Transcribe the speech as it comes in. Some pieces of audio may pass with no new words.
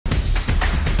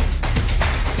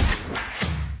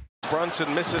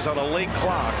Brunson misses on a late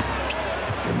clock.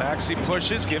 Maxey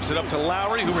pushes, gives it up to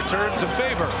Lowry, who returns a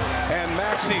favor. And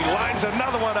Maxey lines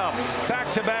another one up.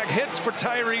 Back-to-back hits for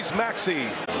Tyrese Maxey.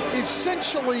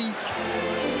 Essentially,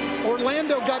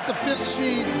 Orlando got the 5th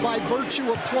seed by virtue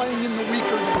of playing in the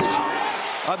weaker division.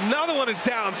 Another one is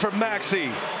down for Maxey.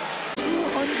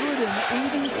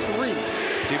 283.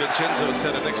 DiVincenzo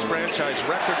set a Knicks franchise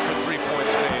record for 3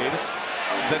 points made.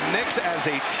 The Knicks as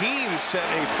a team set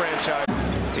a franchise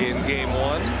in game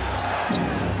 1.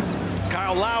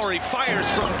 Kyle Lowry fires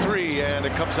from 3 and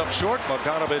it comes up short.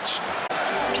 Bogdanovich,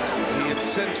 he had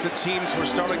sensed the teams were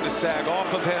starting to sag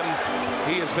off of him.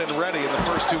 He has been ready in the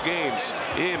first 2 games.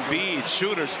 Embiid,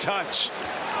 shooter's touch.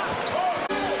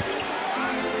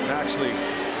 Maxey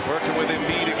working with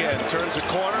Embiid again, turns a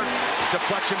corner,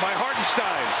 deflection by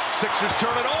Hartenstein. Sixers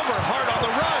turn it over, Hart on the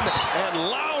run, and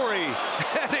Lowry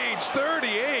at age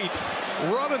 38,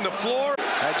 running the floor.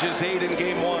 Edges 8 in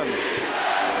game 1.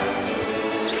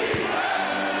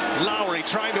 Lowry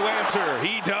trying to answer,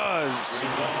 he does.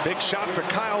 Big shot for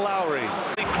Kyle Lowry.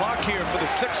 Big clock here for the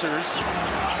Sixers.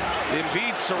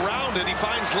 Embiid surrounded, he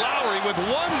finds Lowry with 1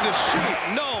 to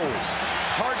shoot, no.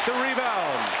 Hart the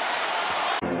rebound.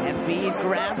 Embiid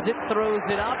grabs it, throws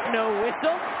it up, no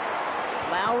whistle.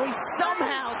 Lowry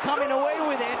somehow coming away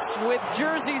with it, with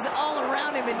jerseys all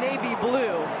around him in navy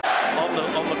blue. On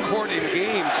the court in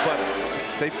games, but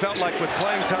they felt like with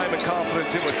playing time and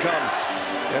confidence it would come.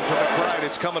 And for McBride,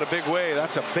 it's coming a big way.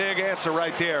 That's a big answer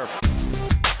right there.